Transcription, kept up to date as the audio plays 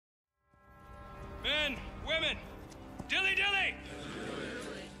Men, women, dilly-dilly!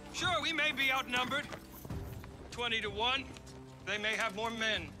 Sure, we may be outnumbered, 20 to 1. They may have more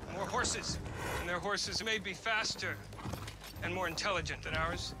men, more horses, and their horses may be faster and more intelligent than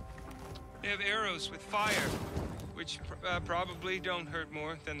ours. They have arrows with fire, which probably don't hurt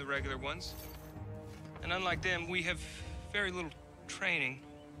more than the regular ones. And unlike them, we have very little training.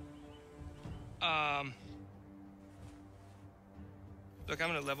 Look, I'm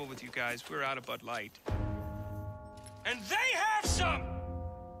gonna level with you guys. We're out of Bud Light. And they have some!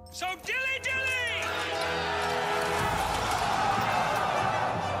 So dilly-dilly!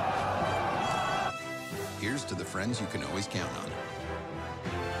 Here's to the friends you can always count on.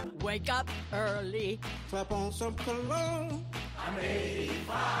 Wake up early. Clap on some cologne. I'm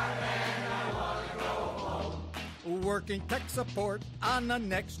 85 and I wanna go home. Working tech support on the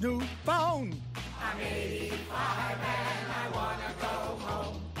next new phone. I'm 85 and I wanna go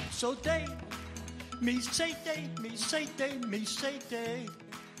home. So day, me say day, me say day, me say day.